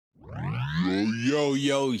Yo,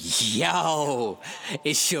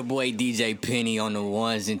 it's your boy DJ Penny on the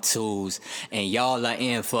ones and twos, and y'all are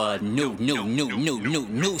in for a new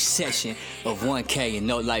session of 1K and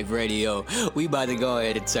No Life Radio. We about to go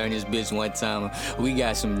ahead and turn this bitch one time. We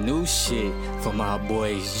got some new shit from our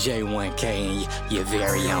boys J1K and your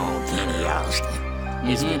very own Penny Austin.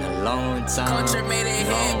 It's been a long time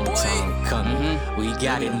coming. We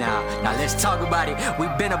got it now. Now let's talk about it. We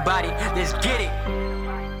been about it. Let's get it.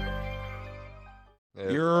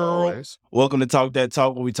 Welcome to Talk That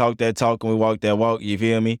Talk, where we talk that talk and we walk that walk. You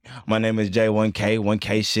feel me? My name is J1K.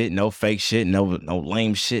 1K shit, no fake shit, no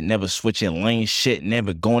lame shit, never switching lane shit,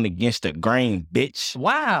 never going against the grain, bitch.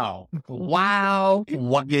 Wow.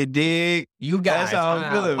 What You dig? you guys? That's how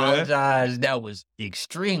I'm feeling, man. Apologize. That was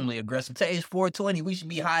extremely aggressive. Today's 420. We should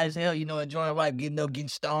be high as hell, enjoying life, getting up, getting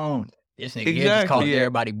stoned. This nigga here just called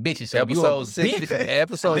everybody bitches. So Episode 60.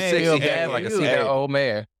 Episode 60. Hey, Like I you. see that old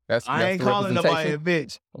man. That's I ain't the calling nobody a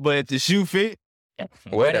bitch, but if the shoe fit,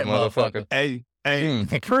 Wear that motherfucker. hey,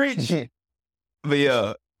 preach. But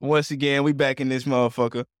yeah, once again, we back in this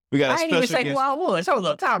motherfucker. We got a I ain't even special say who guest. I was. Hold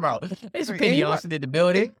up, time out. It's Penny Austin in the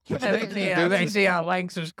building. Make sure y'all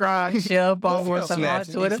like, subscribe, share, follow us on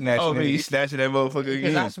Twitter. Oh, man, you snatching that motherfucker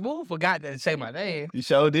Because I again. smooth forgot to say my name. You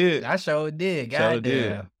sure did. I sure did. Sure Goddamn.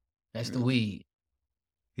 did. That's the weed.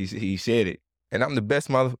 He said it. And I'm the best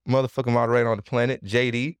motherfucking moderator on the planet,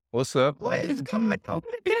 JD. What's up? What is coming on?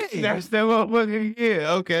 That's that motherfucker.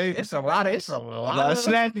 Yeah, okay. It's a lot A lot of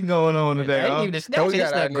snatching going on today. Ain't Huh? even the Oh, snatch, we it's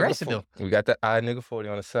got the our nigga aggressive. 40. We got the nigga 40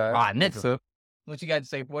 on the side. Ah, nigga. What's up? What you got to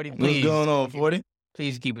say, 40? What's Please. going on, 40?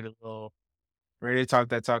 Please keep it a little. Ready to talk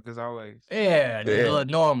that talk as always. Yeah, a Yeah. little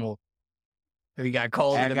normal. We got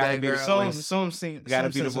Cole in the background. Some gotta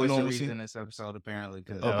be the voice of normal reason shit. in this episode, apparently.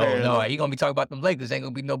 Cause Oh, no, he gonna be talking about them Lakers. Ain't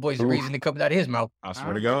gonna be no voice of reason that comes out of his mouth. I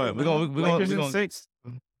swear to God. We're gonna. six.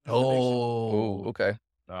 Oh, Okay.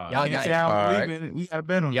 Y'all Can't got- say I don't All believe in it. We gotta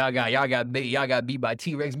bet on it. y'all got beat by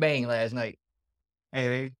T-Rex Bang last night.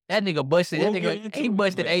 Hey, That nigga busted. We'll That get nigga, into he it.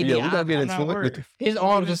 busted AD. Yeah, we're gonna get I'm into not it. worried. His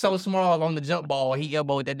arms are so small on the jump ball. He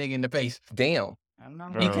elbowed that nigga in the face. Damn. I'm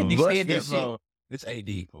not He worried. couldn't extend that shit. It's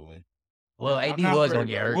AD, boy. Well, I'm AD not was worried, gonna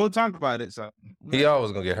get bro. hurt. We'll talk about it. So He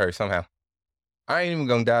always gonna get hurt somehow. I ain't even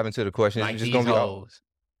gonna dive into the questions. Like It's just these gonna be all. hoes.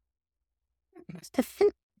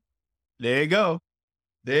 There you go.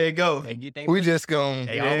 There you go. They get they We just gonna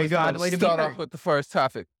They There you always go. find a way to be start hurt. off with the first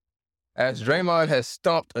topic. As Draymond has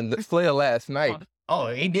stomped a player last night, Oh,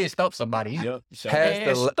 he did stop somebody. Yep. So,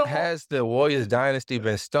 has the Warriors dynasty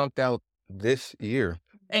been stumped out this year?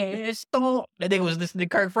 And stop. That nigga was listening to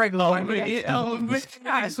Kirk Franklin.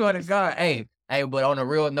 I swear to God. Hey, but on a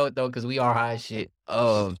real note though, because we are high as shit.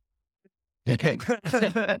 Back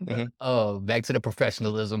to the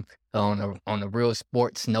professionalism. On a real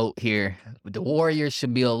sports note here, the Warriors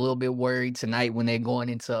should be a little bit worried tonight when they're going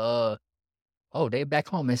into they back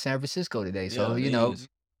home in San Francisco today. So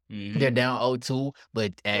they're down 0-2,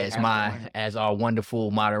 but as our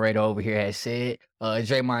wonderful moderator over here has said,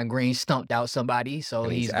 Draymond Green stumped out somebody, so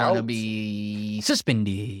And he's he's gonna out. be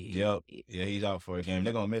suspended. Yep. Yeah, he's out for a game.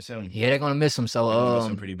 They're gonna miss him. Yeah, they're gonna miss him. They're gonna miss So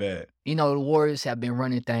him pretty bad. the Warriors have been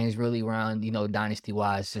running things really around, dynasty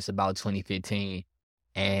wise since about 2015.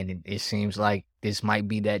 And it seems like this might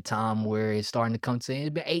be that time where it's starting to come to an end.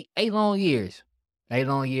 It's been eight long years. 8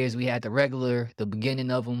 long years. We had the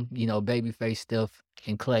beginning of them, Babyface, Steph,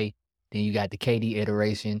 and Clay. Then you got the KD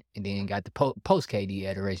iteration, and then you got the post KD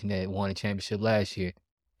iteration that won a championship last year.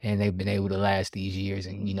 And they've been able to last these years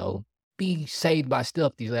and, be saved by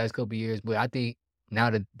Steph these last couple of years. But I think now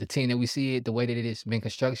the team that we see it, the way that it has been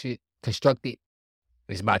constructed, it's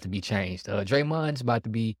about to be changed. Draymond's about to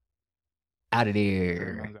be out of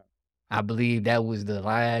there. I believe that was the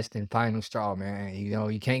last and final straw, man.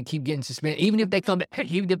 You can't keep getting suspended. Even if they come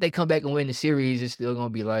back and win the series, it's still gonna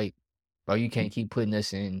be like, bro, you can't keep putting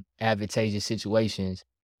us in advantageous situations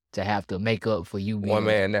to have to make up for you being One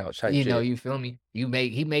man now. Type shit. you feel me? He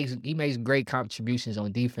makes great contributions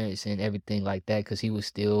on defense and everything like that because he was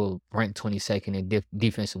still ranked 22nd in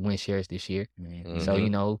defensive win shares this year. So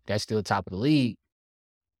Mhm. that's still top of the league.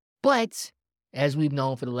 But as we've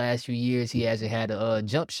known for the last few years, he hasn't had a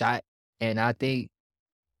jump shot. And I think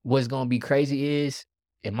what's gonna be crazy is,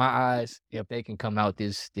 in my eyes, if they can come out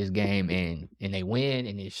this game and they win,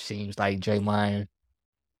 and it seems like Draymond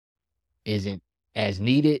isn't as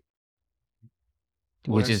needed,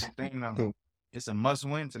 which is it's a must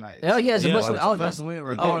win tonight. hell yeah, it's a must win. It's a must win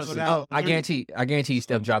regardless. I guarantee you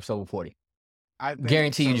Steph drops over 40. I think-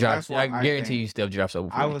 Guarantee you so drops. that's why I guarantee think- you Steph drops over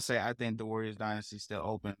 40. I would say I think the Warriors dynasty is still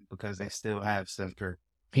open because they still have Steph Curry.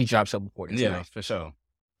 He drops over 40. Yeah, tonight. for sure.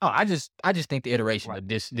 Oh, I just think the iteration of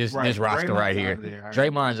this roster right here. Draymond's out of there.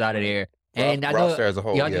 Draymond's out of there. And I know roster as a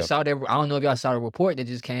whole. y'all Yeah. just saw that. I don't know if y'all saw the report that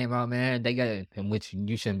just came out, man. They got, in which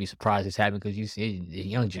you shouldn't be surprised it's happening because you see the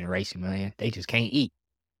young generation, man. They just can't eat.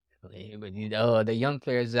 But the young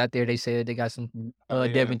players out there, they said they got some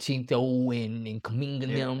Devin Chinto and Kaminga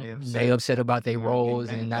and them. They upset about their roles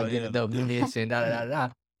and not getting enough minutes and da.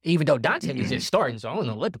 Even though Dante is just starting, so I don't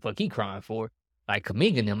know what the fuck he crying for. Like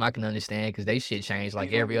Kaminga and them, I can understand because they shit changed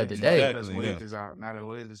like every other day. Exactly, Wiggins is out. Now that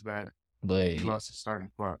Wiggins is bad. But He lost his starting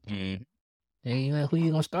spot. hey, who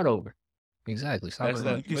you gonna start over? Exactly.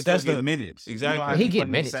 That's the minutes. Exactly. He get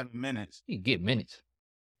minutes. 7 minutes. He get minutes.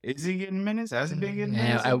 Is he getting minutes? Has he been getting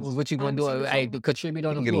Yeah, minutes? what you gonna do? Hey, contribute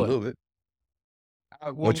on the Get a floor. little bit.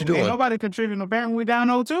 What you doing? Ain't nobody contributing. Apparently, we down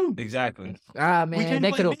 0-2. Exactly. Ah We man, can't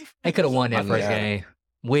they play could have won that first Yeah. game.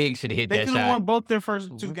 Wiggs should have hit They that could have shot. won both their first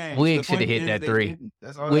 2 games. Wiggs The shoulda point hit is that they 3. didn't.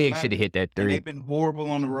 That's all that Wiggs matters. should have hit that And 3. they've been horrible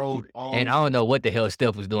on the road. And I don't know what the hell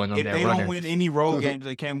Steph was doing on If that they runner. don't win any road games,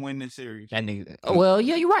 they can't win this series. That nigga. Well,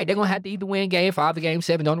 yeah, you're right. They're gonna have to either win game 5 or game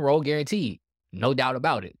 7 on the road, guaranteed. No doubt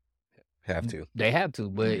about it. Have to. They have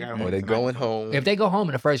to, but They gotta Or win they tonight. going home. if they go home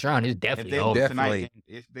in the first round, it's If definitely they over. lose Definitely. tonight,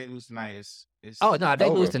 if they lose tonight, it's Oh no, if they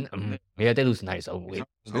lose over. tonight. Yeah, if they lose tonight, it's over with.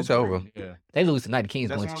 It's over. Yeah. They lose tonight, the Kings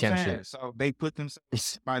That's win what the I'm saying. championship. So they put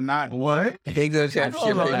themselves by not what? He goes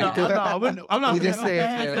championship. No, baby. I'm not We just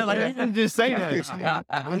said- like I didn't just say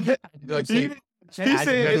that. Good He team. He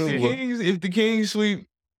said if the Kings sweep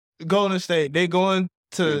Golden State, they going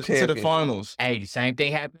to the Champion. finals. Hey, the same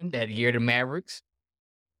thing happened that year. The Mavericks,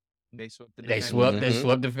 They swept the they defense. swept the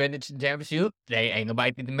Mhm. defending championship. They ain't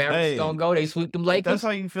nobody think the Mavericks Hey. gonna go. They sweep them Lakers. That's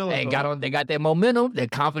how you feel. They got that momentum. Their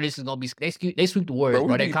confidence is gonna be. They sweep the Warriors, Bro,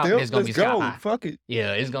 bro. we Their beat confidence them. is gonna be Let's sky go. high. Fuck it.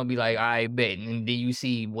 Yeah, it's gonna be like, I bet. And then you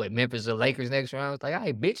see what Memphis or Lakers next round. It's like, all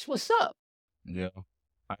right, bitch, what's up? Yeah,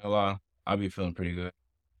 I ain't gonna lie. I'd be feeling pretty good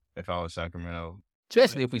if I was Sacramento.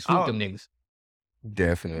 Especially if we sweep Oh. them niggas.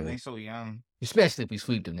 Definitely. They so young. Especially if we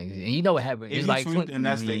sweep them niggas. And you know what happened? If It's you like, sweep them,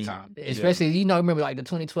 that's their Mhm. time. especially, you know, remember like the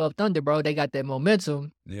 2012 Thunder, bro. They got that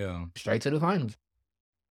momentum Yeah, straight to the finals.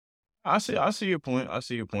 I see your point. I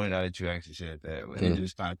see your point now that you actually said that. But it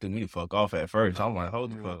just kind of threw me the fuck off at first. I'm like,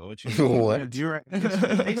 hold the fuck, what you mean? What? You're right.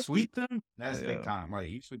 If they sweep them, that's their Yeah. time. Like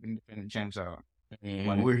you sweeping defending champs out. Mhm.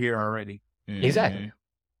 Like we're here already. Mhm. Exactly.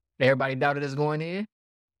 Everybody doubted us going in.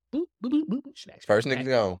 Boop, boop, boop, boop. Smack, First smack, niggas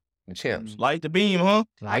gone. The champs. Light the beam, huh?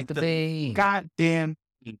 Like the beam. Goddamn.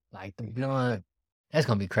 Like the blunt. That's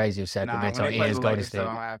gonna be crazy if Nah, Sacramento when they play ends the Golden Lakers, State. though,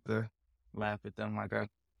 I have to laugh at them like I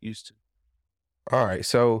used to. All right.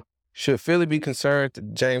 So should Philly be concerned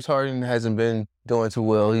that James Harden hasn't been doing too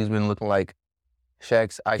well? He's been looking like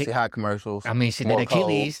Shaq's icy hot commercials. I mean, shit, More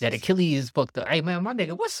that Achilles fucked up. Hey man, my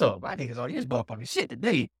nigga, what's up? My nigga's on this motherfucking shit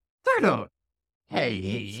today. Turn up. Hey,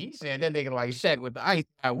 he said that nigga like Shaq with the ice.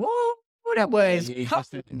 Whoa, that boy is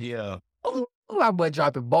Yeah. Oh, my boy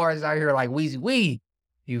dropping bars out here like Weezy Wee.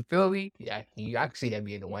 You feel me? Yeah, I can see that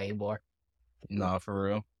being the Wayne bar. Nah, for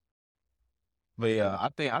real. But yeah, I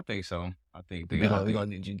think so. I think they We're got. gonna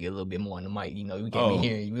need you to get a little bit more on the mic. You know, we can't Oh. be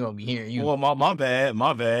hearing you. We gonna be hearing you. Well, my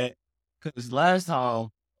bad. Because last time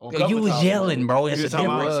You was yelling, bro. It's You a was talking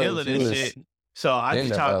about difference. yelling He and was shit. So I in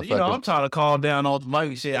just that try, motherfucker. I'm trying to calm down all the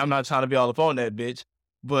mic shit. I'm not trying to be all up on that bitch.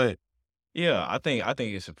 But yeah, I think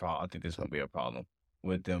it's a problem. I think there's gonna be a problem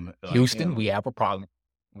with them. like, Houston, we have a problem.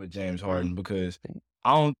 with James Harden because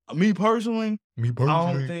me personally, I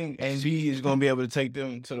don't think NB is gonna be able to take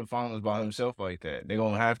them to the finals by himself like that. They're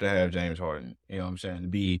gonna have to have James Harden. You know what I'm saying? To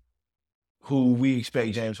be who we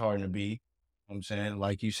expect James Harden to be. You know what I'm saying,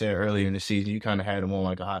 like you said earlier in the season, you kind of had him on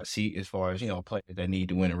like a hot seat as far as players that need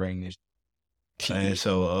to win a ring. And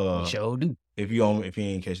so, Sure do. if you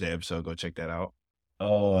didn't catch that episode, go check that out.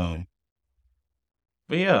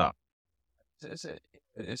 But yeah, it's a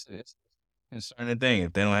concerning thing.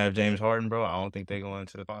 If they don't have James Harden, bro, I don't think they're going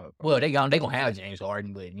to the finals. Well, they gonna have James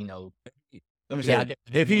Harden, but Let me yeah, say,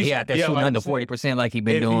 if he's they're shooting like under I said, 40% like he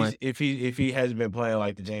been doing. If he hasn't been playing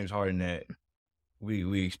like the James Harden that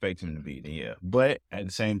we expect him to be, then yeah. But at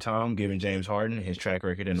the same time, given James Harden his track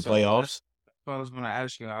record in the playoffs, What I was gonna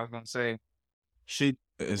ask you, I was gonna say, should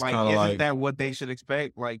it's like kind of isn't like that what they should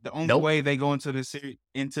expect? Like the only Nope. way they go into this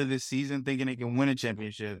season thinking they can win a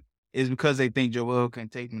championship is because they think Joel can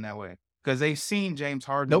take them that way. Because they've seen James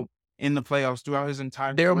Harden Nope. in the playoffs throughout his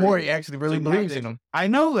entire Daryl career. Morey actually really So you believes have in to- him, I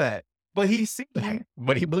know that, but he's seen.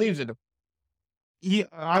 but he believes in him He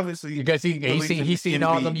obviously because he believes in seen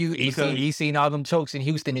all them Embiid because he seen all them chokes in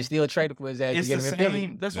Houston and still traded for his ass to it's get the him in Philly.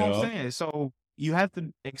 same. That's what I'm Yeah. saying. So you have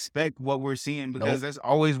to expect what we're seeing because Nope. that's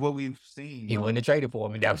always what we've seen. He bro. wouldn't have traded for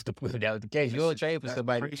him, and that was the case. You don't trade for That's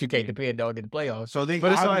somebody that crazy you can't to me. depend on in the playoffs. So they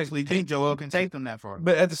But it's like- obviously think Joel can take them that far.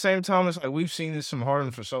 But at the same time, it's like we've seen this from Harden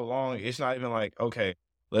for so long. It's not even like, okay,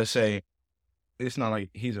 let's say it's not like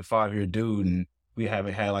he's a 5-year dude and we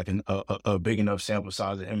haven't had like a big enough sample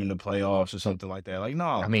size of him in the playoffs or something like that. Like, no.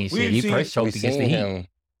 I mean, we've he seen- first choked We against the seen Heat. him.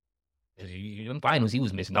 In the finals, he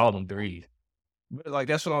was missing all them threes. But like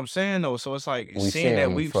that's what I'm saying though. So it's like We seeing seen that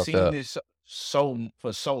him we've fucked seen up. this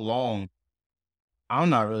for so long. I'm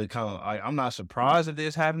not really I'm not surprised that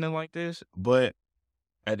this happening like this, but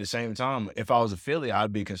at the same time, if I was a Philly,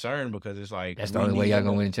 I'd be concerned because it's like That's the we only way need y'all him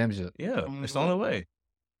gonna to- win the championship. Yeah, it's the only way.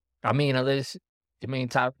 I mean,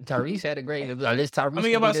 Tyrese had a great. Unless Tyrese. I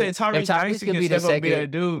mean, I'm about to say Tyrese could be the gonna be that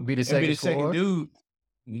second. dude, Be the and be the second second scorer. dude.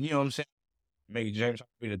 You know what I'm saying? Make James Harden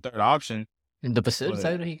be the third option. And the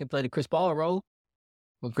facilitator, he can play the Chris Paul role.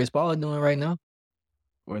 What Chris Paul is doing right now?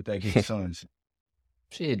 Where'd that get the Suns?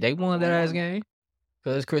 Shit, they won that ass game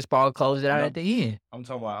because Chris Paul closed it out No. at the end. I'm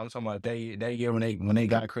talking about that year when they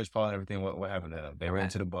got Chris Paul and everything. What happened to them? They ran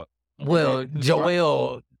to the Bucks. Well,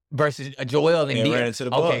 Joel versus Joel and They ran into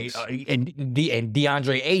the Bucks. and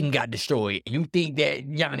DeAndre Ayton got destroyed. You think that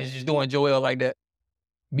Giannis is doing Joel like that?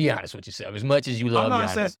 Be honest with yourself. As much as you love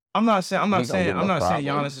Giannis, I'm not saying He gonna get no Giannis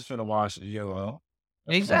problems. is finna watch Joel.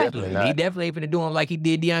 exactly. Definitely not. He definitely ain't finna do him like he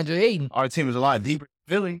did DeAndre Ayton. Our team is a lot deeper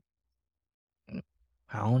than Philly.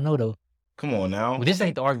 I don't know though. Come on now. Well, this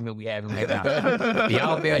ain't the argument we having right now.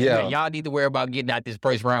 Y'all need to worry about getting out this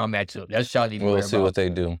first round matchup. That's y'all need to We'll worry see about. what they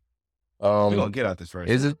do. We're gonna get out this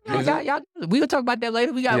first. Is it? We gonna talk about that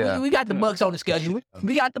later. We got Yeah. we got the Bucks on the schedule.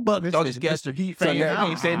 We got the Bucks on the schedule. I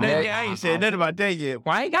ain't said nothing. I ain't said nothing about that yet.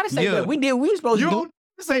 Well, I ain't gotta say Yeah. that. We did what we were supposed to do.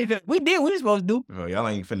 Say that. We did what we were supposed to do. Bro, y'all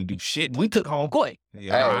ain't finna do shit. We took home court.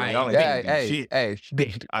 Y'all ain't finna do shit. Hey,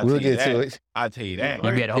 I we'll tell you get to that. it. I tell you that.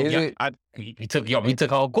 You better hope. Is it? We took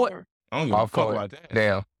home court. I don't give a Off fuck court. about that.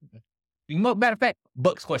 Damn. Matter of fact,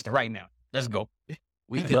 Bucks question right now. Let's go.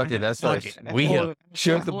 We Fuck it, that's Fuck us. it. We here.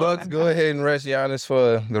 Should the Bucks go ahead and rest Giannis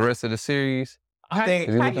for the rest of the series? I think-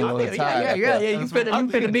 He looking a little tired. Yeah. You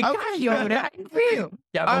finna be I'm- cocky over there. I can feel.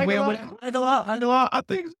 Y'all I gonna wear what? I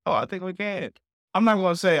think so. I think we can. I'm not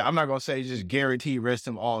gonna say just guarantee rest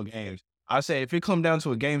him all games. I say if it come down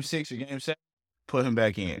to a game 6 or game 7, put him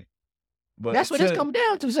back in. But That's what it's come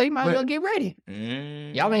down to. So you might as well get ready.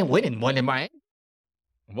 Mm, Y'all ain't winning one in Miami.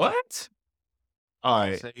 what? All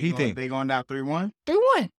right. So He think they going down 3-1?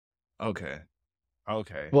 3-1. okay.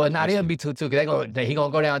 Well, now Let's they'll see. be 2-2 because he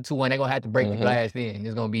gonna go down 2-1. They're gonna have to break the Mhm. glass in.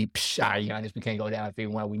 It's gonna be all right, Giannis, we can't go down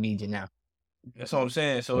 3-1. We need you now. That's what I'm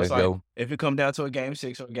saying. So Let's it's like go. if it come down to a game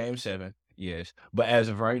 6 or a game 7, yes. But as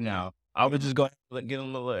of right now, I would just go ahead and get a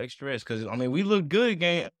little extra rest because I mean we look good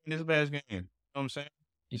in this last game. You know what I'm saying?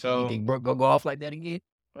 You So- think Brooke gonna go off like that again?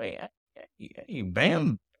 Wait,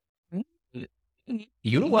 Bam.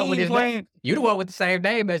 You the one with He his playing- name. You the one with the same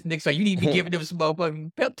name as Nick, so you need to be giving them some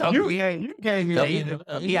motherfucking pep talk. You can't Yeah,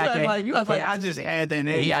 he out there. you act like I just had that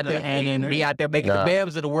name. He out there making Nah. the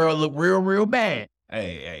Bams of the world look real bad.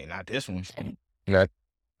 Hey, not this one. Not-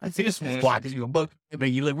 Not this one. Why? Because you a buck.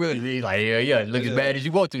 Make you look real. He's like, yeah, look as bad as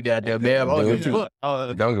you want to down there, Bam. I don't give a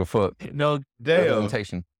fuck. Don't give a fuck. No, No damn.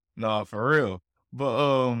 limitation. No, for real.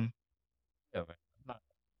 But I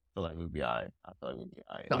feel like we'll be all right. I feel like we'll be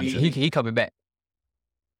all right. No, he coming back.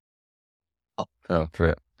 Oh,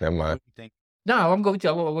 crap. Never mind. What do you think? No, I'm going with you.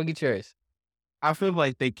 I'm gonna get yours. I feel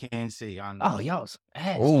like they can see on Oh, y'all.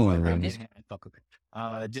 Ass. Ooh.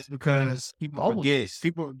 just because people Oh. forget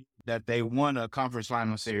that they won a conference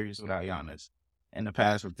final series without Giannis in the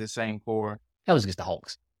past with this same core. That was against the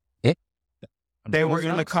Hawks. They were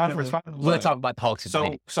in the conference finals. We'll talk about the Hawks in a So,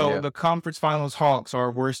 minute. so Yeah. the conference finals Hawks are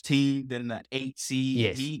a worse team than the 8 seed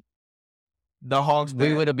Yes. Heat. The Hawks We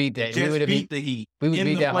that would have beat that. We just would have beat beat. the Heat. We would in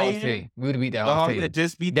beat the that Hawks play-in, team. We would have beat that The Hawks Hawks team. that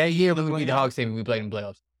just beat That year we the would beat the play-in. Hawks team when we played in the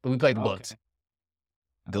playoffs. But we played the Bucks.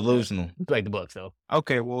 delusional. We played the Bucks though.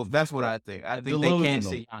 Okay, well, that's what I think. I think they can Delusional.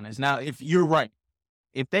 see Giannis. Now, if you're right,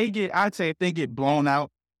 I'd say if they get blown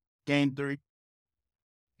out game 3,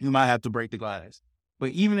 you might have to break the glass.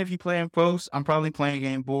 But even if you play in close, I'm probably playing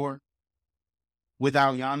game 4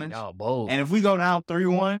 without Giannis. Y'all bold. And if we go down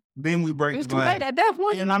 3-1, then we break It's the too glass. late at that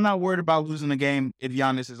point. And I'm not worried about losing the game if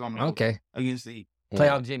Giannis is on the court Okay. against the Heat.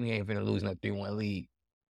 Playoff Jimmy ain't finna lose no 3-1 lead.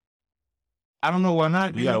 I don't know why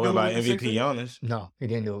not. You gotta worry Did he about do it with the MVP Sixers? Giannis. No, he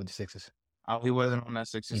didn't do it with the Sixers. Oh, he wasn't on that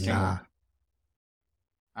Sixers team. Nah.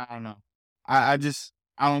 I don't know. I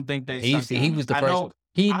don't think they. He sucked was the I first. know-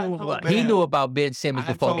 He I knew told about, he Bam- knew about Ben Simmons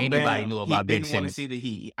I before told anybody Bam knew about Ben He didn't want to Simmons. see the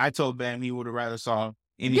Heat. I told Bam he would have rather saw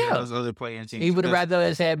any Yeah. of those other playing teams. He would have because rather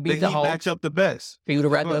us had the beat the Heat Hawks. match up the best. He would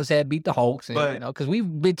have rather But- us had beat the Hawks, and, but you know, because we've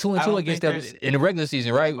been 2-2 I don't against think them there's- in the regular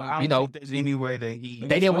season, right? I don't You know, think there's any way that he.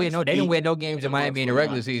 they didn't win no. They didn't Heat- win no games in Miami in the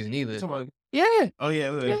regular season either. Yeah, Oh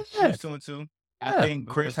yeah, Yeah. 2-2. Yeah. I think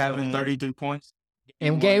Chris having 33 points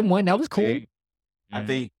in game 1 that was cool. I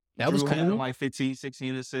think That was Drew had cool. like 15,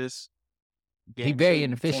 16 assists. He very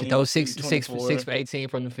inefficient though. 6 for 18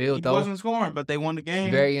 from the field He though. wasn't scoring, but they won the game.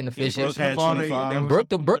 Very inefficient. Brooke had 25.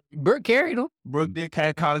 Brooke carried him. Brooke did.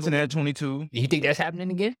 Cat Collison had 22. You think that's happening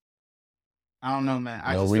again? I don't know, man.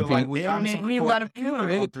 I No just feel repeat. like we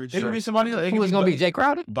It could be somebody else. Who was gonna be Jay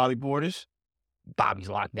Crowder? Bobby Portis. Bobby's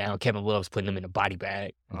locked down. Kevin Love's putting him in a body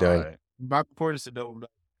bag. Done. Bobby Portis a double.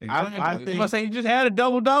 I think he just had a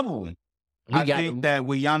double. I think that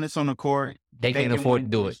with Giannis on the court, they can't afford to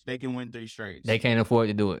do it. They can win 3 straight. They can't afford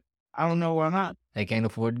to do it. I don't know why not. They can't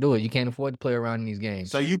afford to do it. You can't afford to play around in these games.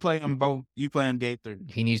 So you play them both. You play them game 3.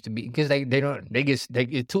 He needs to be because they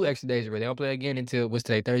get 2 extra days already. They don't play again until what's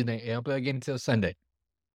today? Thursday. They don't play again until Sunday.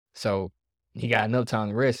 So he got enough time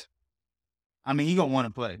to rest. I mean, he gonna want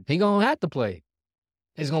to play. He gonna have to play.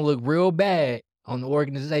 It's gonna look real bad on the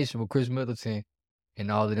organization with Chris Middleton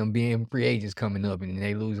and all of them being free agents coming up, and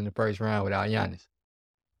they lose in the first round without Giannis.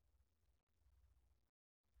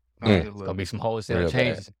 It's gonna be some wholesale Real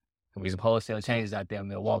changes. Gonna be some wholesale changes out there in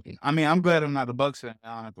Milwaukee. I mean, I'm glad I'm not a Bucks fan.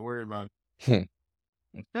 I don't have to worry about it.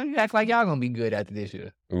 You act like y'all gonna be good after this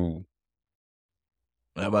year. Ooh.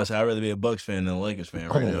 I'm about to say I'd rather be a Bucks fan than a Lakers fan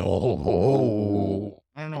right now.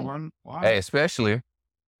 I don't know why. Hey, especially,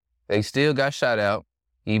 they still got shot out,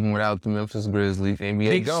 even without the Memphis Grizzlies.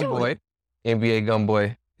 NBA Gunboy. NBA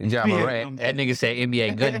Gunboy. Ja Morant. That nigga said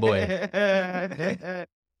NBA good boy.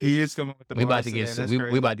 He is coming with the We about bars to get today.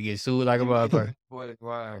 sued. We about to get sued like a motherfucker.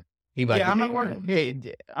 Wow. He about to I'm get- not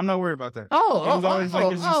worried. I'm not worried about that. It was always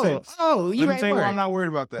Lakers and six. you Let me ain't tell you why worried. I'm not worried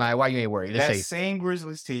about that. All right, why you ain't worried? Let's That say same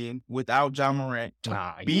Grizzlies team without Ja Morant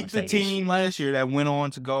nah, you beat wanna the say this. team last year that went on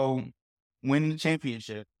to go win the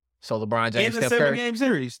championship. So LeBron In James, the Steph Curry. 7-game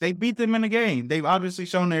series. They beat them in the game. They've obviously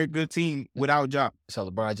shown they're a good team without Ja. So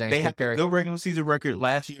LeBron James, They Steph have a Curry. good regular season record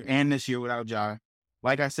last year and this year without Ja.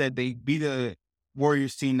 Like I said, they beat a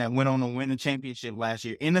Warriors team that went on to win the championship last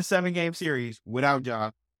year in the 7-game series without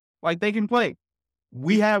Ja. Like, they can play.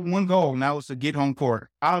 We have one goal, and that was to get home court.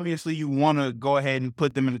 Obviously, you want to go ahead and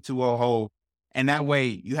put them in a 2-0 hole, and that way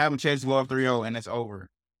you have a chance to go up 3-0, and it's over.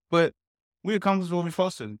 But we accomplished what we're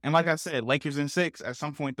supposed to. And like I said, Lakers in 6, at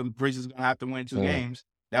some point, the Bridges going to have to win 2 games.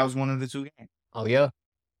 That was one of the 2 games. Oh yeah,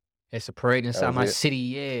 it's a parade inside was my it. city.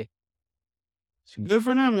 Yeah, Good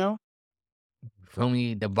for them, yo. feel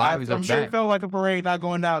me? The vibes I'm are sure back. it felt like a parade not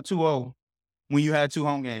going down 2-0 when you had 2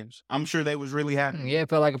 home games. I'm sure they was really happy. Yeah, it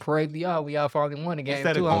felt like a parade to y'all. We all fucking won the game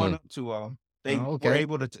Instead of too. going up 2-0, they Oh, okay. were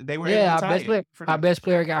able to. They were Yeah, able our to tie best it. player. For Our them. best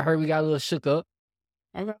player got hurt. We got a little shook up.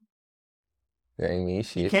 Okay. That ain't mean He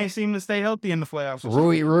shit. can't seem to stay healthy in the playoffs.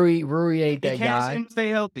 Rui ain't He that can't guy. seem to stay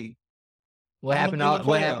healthy. What in happened? the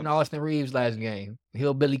What happened to playoffs. Austin Reeves last game?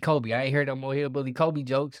 Hillbilly Kobe. I ain't heard no more Hillbilly Kobe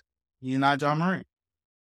jokes. He's not John Morant,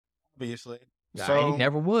 obviously. He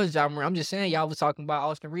never was John Morant. I'm just saying, y'all was talking about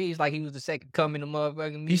Austin Reeves like he was the second coming of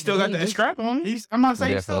motherfucking. he still got that strap on. I'm not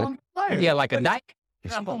saying he's still on fire. Yeah, like a dyke.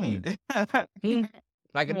 Come on.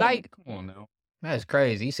 Like a dyke. Come on now. That's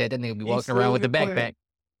crazy. He said that nigga be He's walking still around a with the good player. backpack.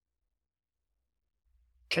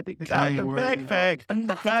 Got the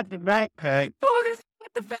backpack. Got the backpack.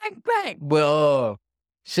 With the backpack. Well,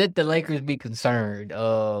 should the Lakers be concerned?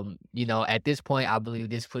 At this point, I believe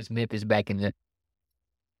this puts Memphis back in the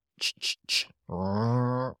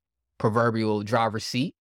proverbial driver's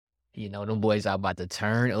seat. Them boys are about to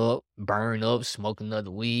turn up, burn up, smoke another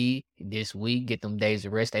weed this week, get them days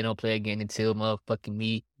of rest. They don't play again until motherfucking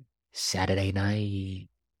me Saturday night.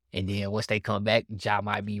 And then once they come back, Ja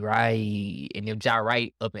might be right. And if Ja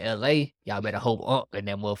right up in LA, y'all better hope up in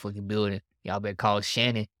that motherfucking building. Y'all better call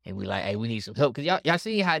Shannon and be like, hey, we need some help. Cause y'all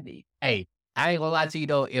see how hey, I ain't gonna lie to you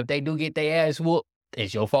though, if they do get their ass whooped,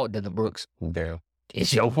 it's your fault, Dylan Brooks. Damn.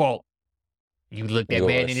 It's your fault. You looked that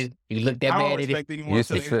man in his I don't respect anyone Yes,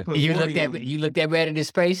 until they it's put you 40 looked on me. that man in his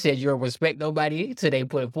face, said you don't respect nobody until they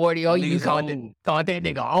put 40 on you. You Niggas called that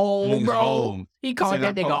nigga old, Niggas bro. old. He called Said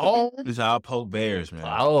that I nigga poked old. This is how I poke bears, man.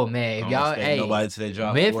 Oh man, I if don't y'all, respect hey, nobody till they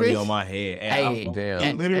drop Memphis? 40 on my head. Hey, Damn.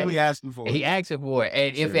 I'm literally asking for it. he asking for it,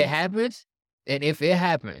 and if Sure. it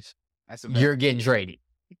happens, That's a you're getting traded.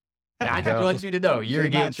 I just want you to know you're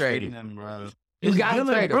getting not trading traded. him, bro. You gotta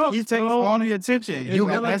trade him. He takes all the attention. You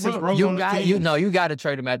That's his role you on the got team. you gotta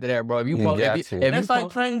trade him after that, bro. If you You post, got if to. you That's like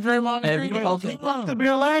trading Draymond if Green. you post- He lost the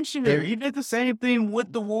bill last year. If- He did the same thing with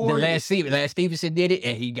the the Warriors. Lance Stevenson did it,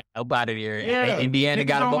 and he got up out of there. Yeah. And Indiana Niggas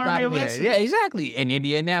got him don't up learn out of their there. lesson. Yeah, exactly. And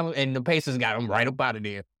Indiana and the Pacers got him right up out of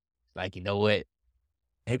there. Like, you know what?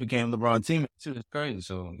 He became LeBron teammate too. It's crazy.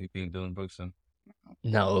 So he beat Dylan Brooks.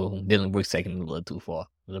 No, Dylan Brooks taking it a little too far.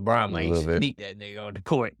 LeBron A might little bit. sneak that nigga on the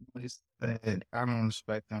court. I don't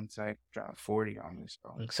expect them to like, drop 40 on this.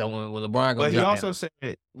 Though. So when LeBron But goes, he also said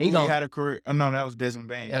Rui gonna- had a career. Oh, no, that was Desmond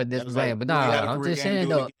Bain. Yeah, That was Desmond Bain, but Rui nah, had a I'm career just game, saying,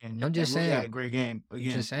 do it though. again. I'm just Rui had saying. a great game I'm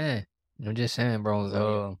again. just saying. I'm just saying, bro.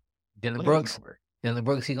 So, Dylan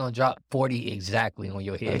Brooks, he gonna drop 40 exactly on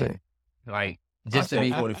your head. Okay. Like I just to said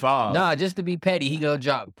be 45. Nah, just to be petty, he gonna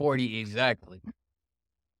drop 40 exactly.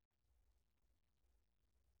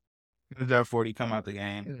 If that 40 come out the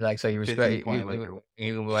game. Like, so you 15 respect point later.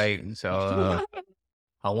 you gonna be like, so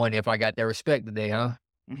I wonder if I got that respect today, huh?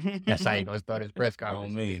 That's how you gonna start his press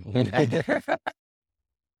On conference. me.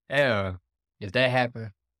 Yeah. If that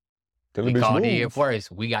happened, Tell we the bitch called in move.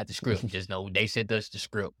 first. We got the script. Just know they sent us the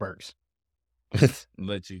script first.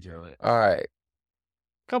 Let you tell it. All right.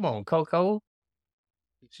 Come on, Coco.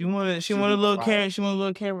 She wanted a little camera. She wanted a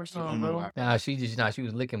little camera song, bro. Nah, she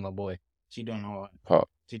was licking my boy. She don't know what. Pop.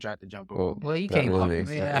 She tried to jump Well, over. Well, you not can't pop really.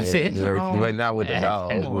 him. Yeah, I said. But not with the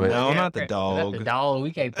dog. Yeah. but- No, not the Not dog. the dog.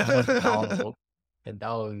 We can't put the dog. The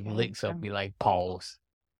dog licks up, be like, pause.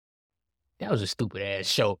 That was a stupid ass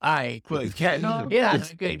show. I What, cat dog? yeah,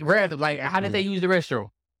 that's good. Random. Like, how did they use the restroom?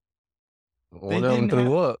 One of them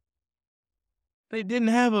threw up. They didn't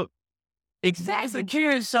have a. Exactly.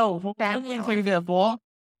 Secure so.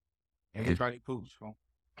 Everybody poops, bro.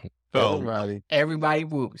 Everybody. Everybody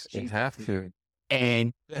poops. You have to.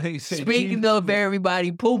 And They said speaking of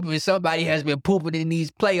everybody pooping, somebody has been pooping in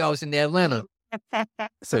these playoffs in Atlanta.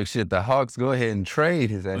 So shit, the Hawks go ahead and trade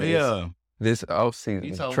his ass. Yeah. This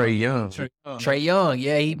offseason. Trae Young. Trae Young,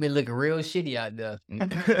 yeah, he been looking real shitty out there.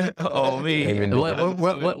 Oh, me. Ain't been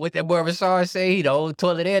What that boy Rashard say? He the old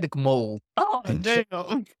toilet and the commode. Oh,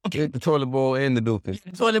 damn. Get the toilet bowl and the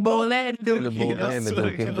dookie. Toilet bowl and the Toilet dookie. bowl and the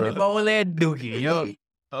dookie, Toilet bro. bowl and the dookie, yo.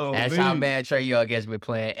 Oh, That's me. how bad Trae Young has been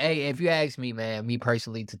playing. Hey, if you ask me, man, me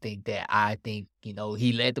personally, to think that I think,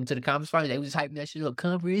 he led them to the conference finals. They was hyping that shit up.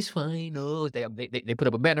 Conference finals. They put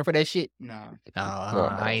up a banner for that shit. Nah.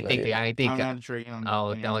 I ain't think. I'm not a Trae Young.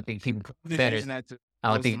 I don't think people better.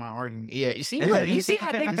 I don't think. My argument. Yeah, you see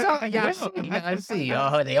how they talk. Y'all see.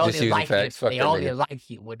 They only using like facts. it. Fuck They that only nigga. like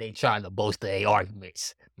it when they trying to boast their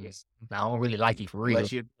arguments. Yes, I don't really like it for real.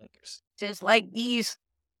 Unless you're the Lakers. Just like these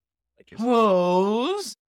Lakers.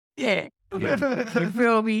 hoes. Yeah. You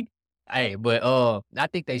feel me? Hey, but I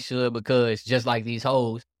think they should, because just like these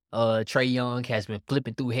hoes, Trae Young has been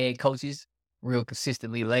flipping through head coaches real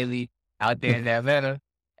consistently lately out there in Atlanta,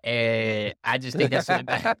 and I just think that's a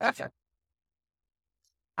bad.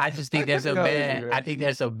 I just think that's a bad. I think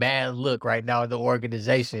that's a bad look right now in the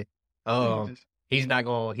organization. He's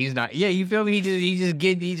not. Yeah, you feel me?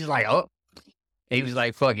 He's just like, oh. He was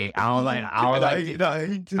like, fuck it. I don't like him. I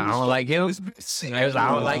don't like him. He was like,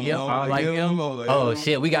 I don't like him. I don't like him. Oh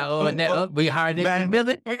shit, we got we hired this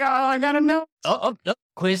building. I gotta know.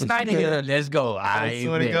 Quinn Snyder here. Let's go. I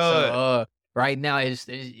swear to bet. God. So, right now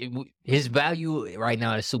his value right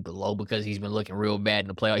now is super low because he's been looking real bad in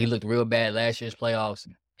the playoffs. He looked real bad last year's playoffs,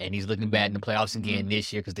 and he's looking bad in the playoffs again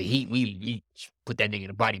this year because the Heat, we put that nigga in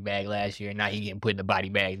the body bag last year, and now he getting put in the body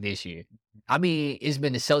bag this year. I mean, it's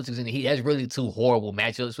been the Celtics and the Heat. That's really two horrible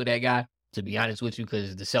matchups for that guy, to be honest with you,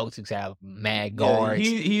 because the Celtics have mad guards.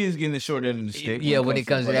 He is getting the short end of the stick. Yeah, when it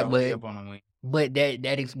comes to that, Playoff. but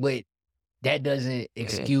that doesn't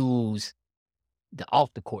excuse the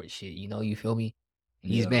off the court shit. You feel me?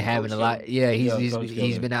 He's been having a lot. Yeah,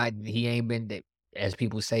 he's been out. He ain't been, as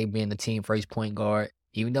people say, being the team first point guard.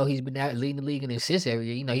 Even though he's been out leading the league in assists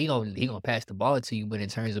every year, he gonna pass the ball to you. But in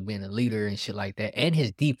terms of being a leader and shit like that, and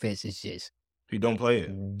his defense is just He don't play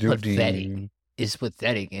it. pathetic. It's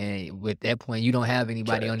pathetic, and with that point, you don't have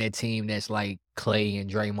anybody on that team that's like Clay and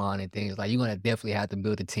Draymond and things like. You're gonna definitely have to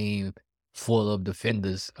build a team full of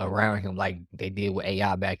defenders around him, like they did with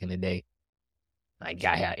AI back in the day. Like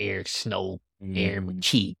guy had Eric Snow, Aaron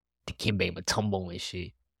McKee, Dikembe Mutombo and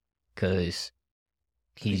shit, cause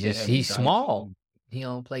he's small. He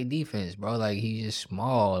don't play defense, bro. Like he's just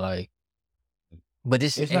small. Like, but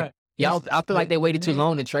this It's not. y'all. I feel like they waited too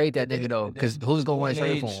long to trade that nigga though, because who's gonna want to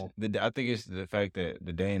trade for him? I think it's the fact that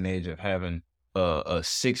the day and age of having a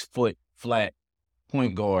 6 foot flat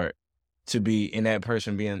point guard to be in that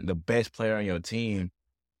person being the best player on your team,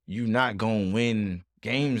 you not gonna win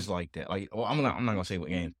games like that. Like, well, I'm not gonna say what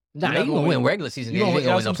game. Nah, You're he not gonna win win- regular season. You'll games. He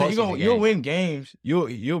gonna win the postseason you'll games. win games.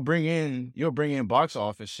 You'll bring in box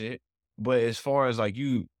office shit. But as far as like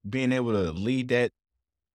you being able to lead that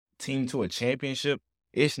team to a championship,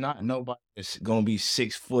 it's not nobody that's gonna be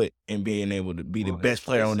 6 foot and being able to be the best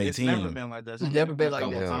player on their It's team. never been like that. It's never been like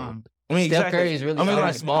Couple that. times. I mean, Steph exactly. Curry is really I mean,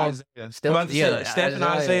 like small. Steph, Steph, Steph and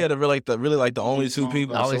Isaiah are really like the only two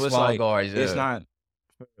people. Always So it's small like guards. it's not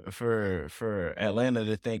for Atlanta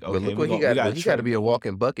to think, okay, But look what he got. He got to be a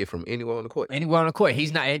walking bucket from anywhere on the court. Anywhere on the court.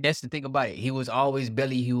 He's not. That's the thing about it. He was always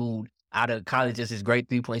belly hued out of college as his great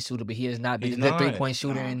 3-point shooter, but he has not been a 3-point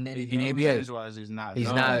shooter in the NBA. He's not.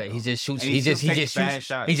 He's not. He just shoots. And He just takes bad shoots.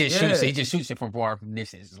 shots. He just Yeah. shoots. He just shoots it from far from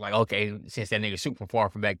distance. It's like, okay, since that nigga shoot from far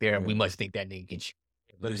from back there, we must think that nigga can shoot.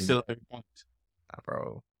 But it's still 30 points.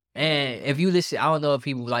 Bro. And if you listen, I don't know if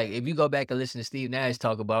people if you go back and listen to Steve Nash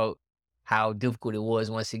talk about how difficult it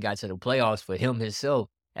was once he got to the playoffs for him himself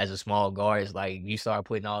as a small guard. It's like you start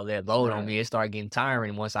putting all that load on me. It started getting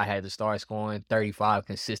tiring once I had to start scoring 35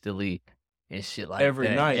 consistently and shit like Every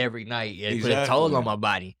that. night. Every night. It put a toll Exactly. on my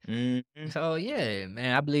body. Mm-hmm. So yeah,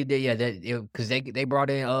 man, I believe that because they brought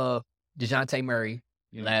in DeJounte Murray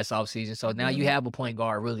last offseason. So now you have a point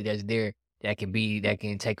guard really that's there that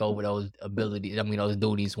can take over those abilities. I mean those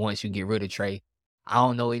duties once you get rid of Trae. I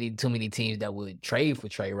don't know too many teams that would trade for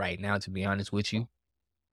Trae right now, to be honest with you.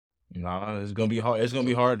 No, it's gonna be hard. It's gonna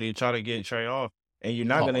be hard to try to get Trae off, and you're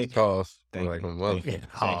not gonna. Toss. Thank Like, you.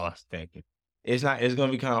 well, Thank you. It's not. It's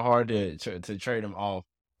gonna be kind of hard to trade him off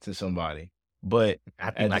to somebody, but I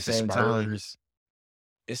think at like the same time,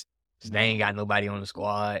 it's they ain't got nobody on the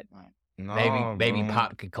squad. no, Maybe bro.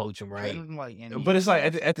 Pop could coach him right. But it's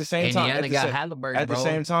like at the same time, Indiana got Halliburton, at the bro.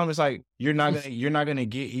 same time, it's like you're not gonna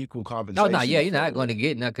get equal compensation. No, you're not going to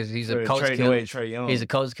get that because he's a for coach trading killer. away Trae Young. He's a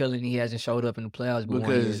coach killer and he hasn't showed up in the playoffs but 1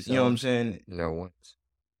 year, because you know what I'm saying. once.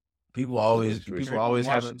 People always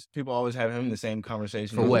Washington. people always have him in the same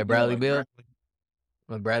conversation. For what, Bradley Beal?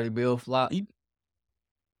 When Bradley Beal flop,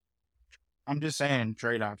 I'm just saying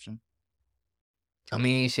trade option. I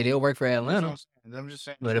mean, shit, he'll work for Atlanta. I'm just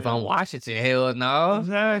saying. But if I'm Washington, hell no.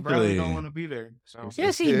 Bradley Exactly. don't want to be there. So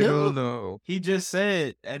Yes, he Hell do. no. he just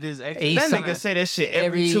said at his ex. He That signed nigga say that shit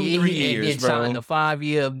every 2-3 years, bro. signed a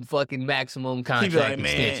 5-year fucking maximum He contract be like,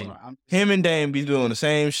 man, extension. him and Dame be doing the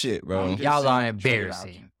same shit, bro. Y'all are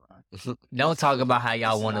embarrassing. Don't talk about how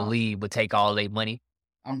y'all want to leave, but take all their money.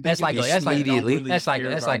 That's like a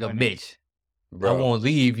bitch. Bro. I won't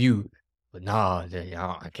leave you, but nah,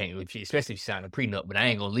 I can't. Especially if you sign a prenup, but I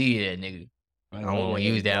ain't gonna leave that nigga. I don't want to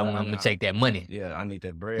use that. I'm gonna take that money. Yeah, I need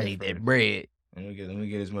that bread. I need that first. bread. Let me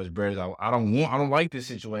get as much bread as I don't like this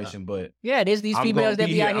situation, but Yeah, there's these I'm females gonna that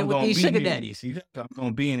be out here I'm with gonna these be sugar here. daddies. I'm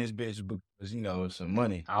gonna be in this bitch because it's some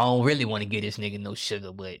money. I don't really want to get this nigga no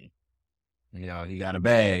sugar, but You know, he got a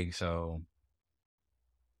bag, so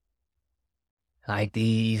like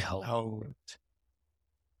these hoes.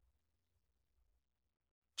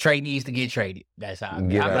 Trade needs to get traded. That's how.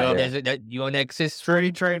 Get out there. You on that sis?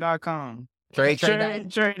 Trade.com. Trade.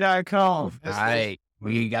 Trade.com. All right,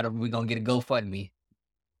 we gonna get a GoFundMe.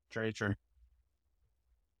 Trade.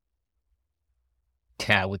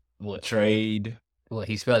 Yeah, with what? trade. What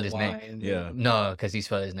he spelled his name? Yeah. No, because he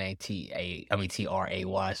spelled his name Tray.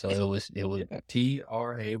 So it was TRAY.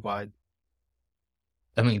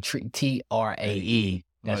 Trae.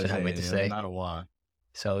 That's what I meant to say. Not a Y.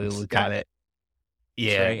 So it was kind of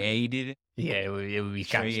Aided. yeah. It would be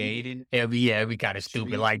kind of Aided. it'd be kind of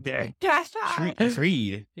stupid like that.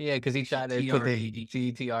 Freed. Yeah, because he tried to put the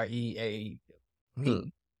TREA.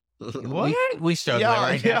 What? We struggling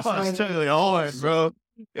right now. Y'all struggling hard, bro.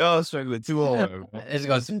 Y'all struggling too hard. Let's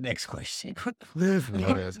go to the next question. That's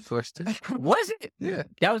a question. Was it? Yeah.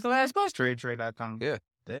 That was the last question. Trade.com. Yeah.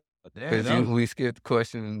 Damn. Because we skipped the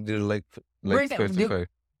question and did a late Where's that- question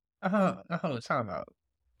first. Time out.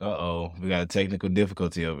 We got a technical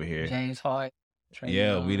difficulty over here. James Hart. Trae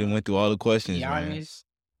Yeah, Young, we didn't went through all the questions, man. Giannis.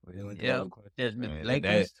 We done went through Yeah, all the questions, there's man.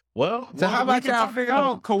 Lakers. So how about y'all figure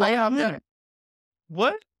out Kawhi Leonard?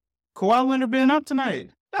 What? Kawhi Leonard been up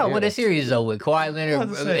tonight? No, Yeah. what the series though with Kawhi I was Leonard,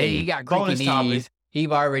 gonna say, he got bonus creaky topic. knees. He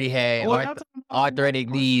already had Well, y'all talking about- arthritic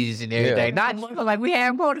knees and everything. Not like we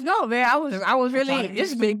had more to go, man. I was really.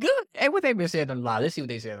 It's been good. Hey, what they been saying on the live? Let's see what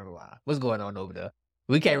they said on the live. What's going on over there?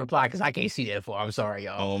 We can't reply because I can't see that far. I'm sorry,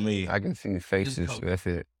 y'all. On me. I can see faces. Just That's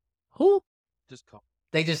it. Who? Just call.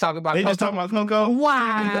 They just talking about. They just talking about Coco.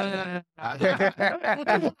 Why? Stole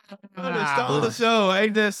the show.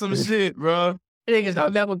 Ain't that some shit, bro? Niggas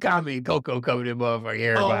don't never comment. Coco coming in, motherfucker.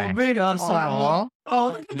 Everybody. big on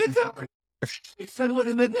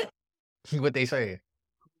What they saying?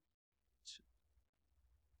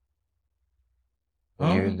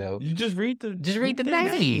 Even though You just read the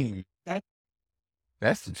name.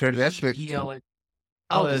 that's the truth. That's the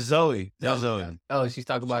Oh, that's Zoe. That's Zoe. Oh, she's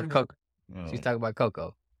talking about Coco. Oh. She's talking about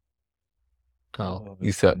Coco. Oh,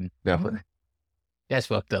 you said definitely. that's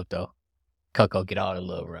fucked up though. Coco get all the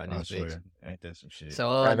love around I this bitch. swear. Ain't that some shit?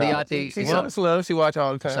 So do y'all think? She loves love. She watch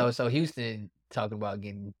all the time. So Houston talking about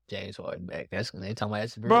getting James Harden back. That's they talking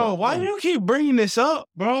about. Bro, why do you keep bringing this up,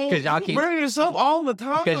 bro? Because y'all keep bringing this up all the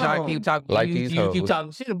time. Because y'all keep talking. Like you keep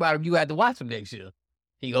talking shit about him. You have to watch him next year.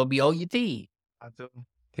 He gonna be on your team.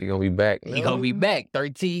 He gonna be back. He gonna be back.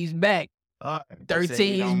 13's back.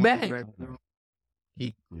 13's back.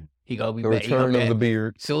 He gonna be The back. return of the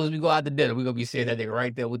beard. As soon as we go out to dinner, we gonna be seeing that nigga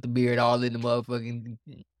right there with the beard all in the motherfucking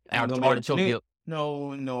artichoke dip.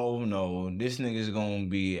 No. This nigga's gonna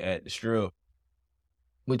be at the strip.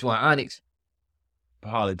 Which one? Onyx?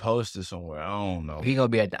 Probably posted somewhere. I don't know. He gonna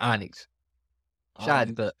be at the Onyx. Shout out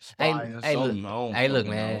to the hey, look,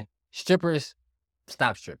 man. Strippers,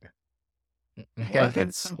 stop stripping.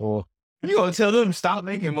 Well, you gonna tell them to stop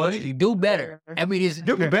making money? You do better. I mean, it's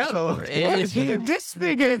Do better. It's- This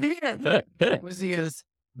nigga What's his?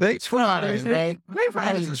 They trying, man. They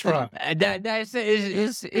trying. That's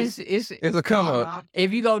it's It's a come up.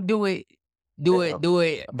 if you gonna do it. Bro,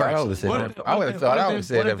 I would have said that. I would have thought I would have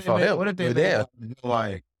said that before him. What if they But made damn.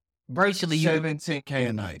 like Virtually, you $17K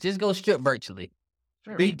a night? just go strip virtually.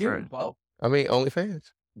 They do. I mean,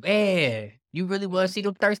 OnlyFans. Man, you really want to see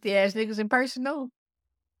them thirsty ass niggas in person, though?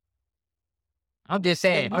 I'm just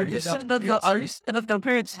saying. Are you setting up the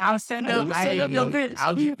parents' house? Setting up your parents'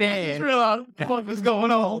 I'm just saying. What was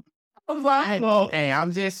going on? Hey,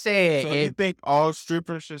 I'm just saying. So you think all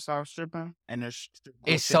strippers should stop stripping? And there's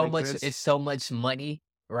It's so much money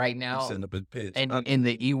right now Setting up a pitch. in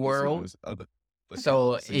the e world.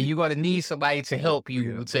 So you're gonna need somebody to help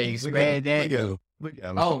you to expand that. Look at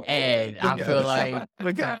him. Oh, and I feel like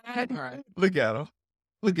Look at him. Look at him.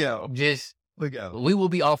 Look at him. just Look at him. we will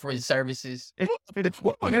be offering services. We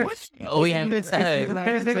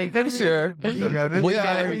have Sure. we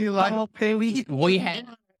have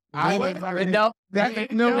no.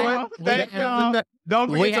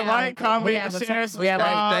 Don't We forget to have- like, comment, have a- share, we have a-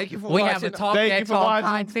 subscribe. Thank you for We have a watching. talk Thank that you for talk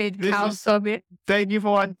watching. content This house is- summit. Thank you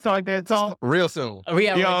for watching Talk That Talk. Real soon. We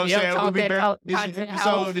have You know what I'm a saying? We'll talk be that back. talk This is content episode.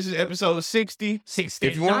 house. This is episode 60. 60.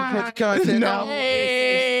 If you want to put the content No. out,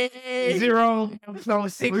 Hey. 0. Episode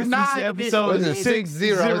This 69. is episode what is it?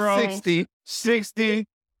 6060. 60.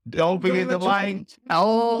 Don't forget to like.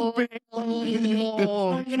 Oh. You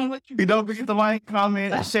don't forget to like,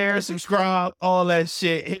 comment, share, subscribe, all that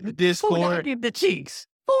shit. Hit the Who Discord. give the cheeks?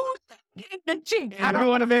 Who give the cheeks? If you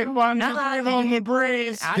want to make fun of the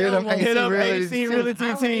breeze, I Hit don't them want- AC hit up Realty AC too. Realty I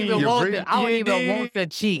don't team. even You're want bringing- the, I don't You even dig? want the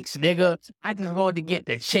cheeks, nigga. I just want to get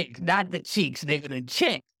the cheeks, not the cheeks, nigga. The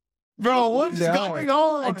check. Bro, what's Yeah. going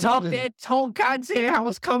on? Talk that tone content. I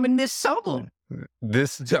was coming this summer.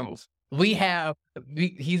 This Jones.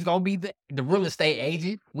 He's gonna be the real estate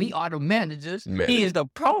agent. We are the managers. Man. He is the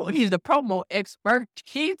promo expert.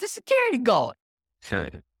 He's the security guard.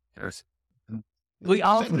 We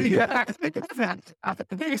all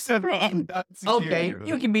okay.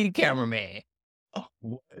 You can be the cameraman.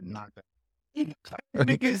 Knock that.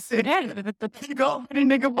 Nigga said, you go the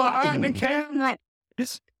nigga behind the camera.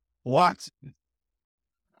 Just watch.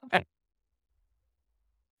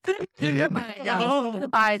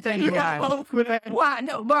 I thank you guys. Why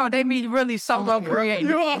no, bro? They be really solo creators.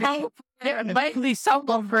 They're basically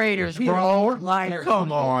solo creators, bro. Like,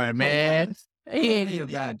 come on, man.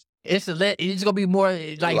 It's gonna be more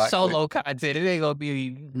like solo content. It ain't gonna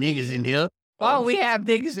be niggas in here. Oh, we have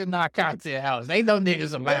niggas in our content house. They know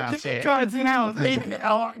niggas around here. Content house. The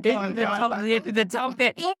talk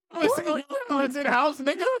that. Content house,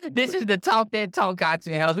 nigga. This is the talk that talk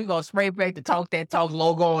content house. We gonna spray back the talk that talk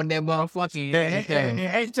logo on that motherfucking.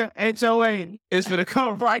 HOA is for the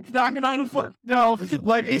come right knocking on the foot. No,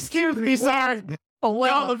 like, excuse me, sir. Oh,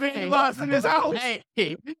 Y'all have been lost in this house. Hey,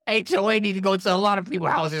 HOA need to go to a lot of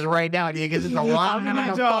people's houses right now, nigga. There's a lot I'm gonna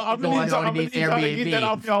need y'all to get that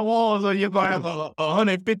off your walls, or you're gonna have a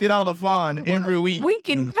 $150 fine every week. We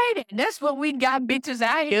can pay that. That's what we got bitches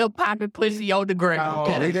out here popping pussy on the ground.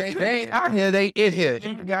 They ain't out here. They in here.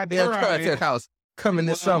 Goddamn content house coming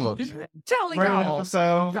this summer. Tell y'all.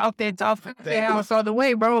 So, Talk that talk house on the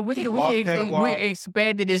way, bro. We're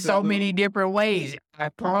expanded in so many different ways. I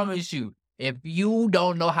promise you. If you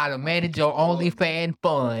don't know how to manage your OnlyFans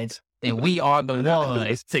funds, then we are the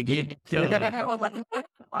ones to get it done.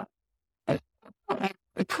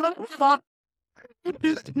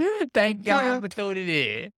 Thank God for tuning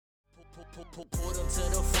in. Pulled up to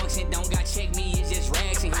the function, don't got check me, it's just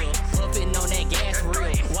rags in here. Puffin' on that gas for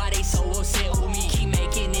real. Why they so upset with me? Keep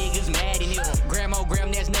making niggas mad in here. Grandma,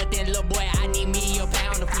 there's nothing, little boy, I need me a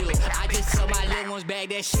pound of fuel. I just tell my little ones bag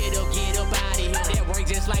that shit up, get up out of here. That work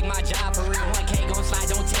just like my job for real. 1K gon' slide,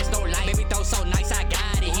 don't test no light. Baby, throw so nice, I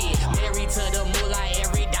got it here. Married to the moolah,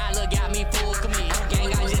 every dollar got me full commit.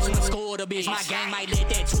 Gang, I just went school the bitch. My gang might let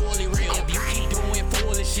that totally real. If you keep doing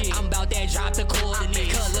foolish shit, I'm about that drop to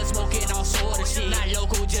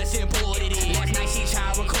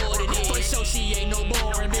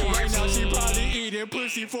eating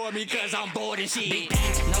pussy for me cause I'm bored and shit. Big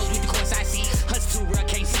pack, nose with the course I see. Hustle too real,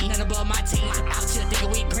 can't see none above my team. Out here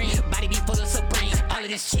thinking we green, body be full of Supreme. All of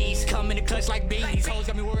this cheese come in the clutch like beans. These hoes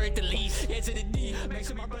got me worried the least. Head to the D, make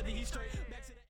sure my brother he's straight.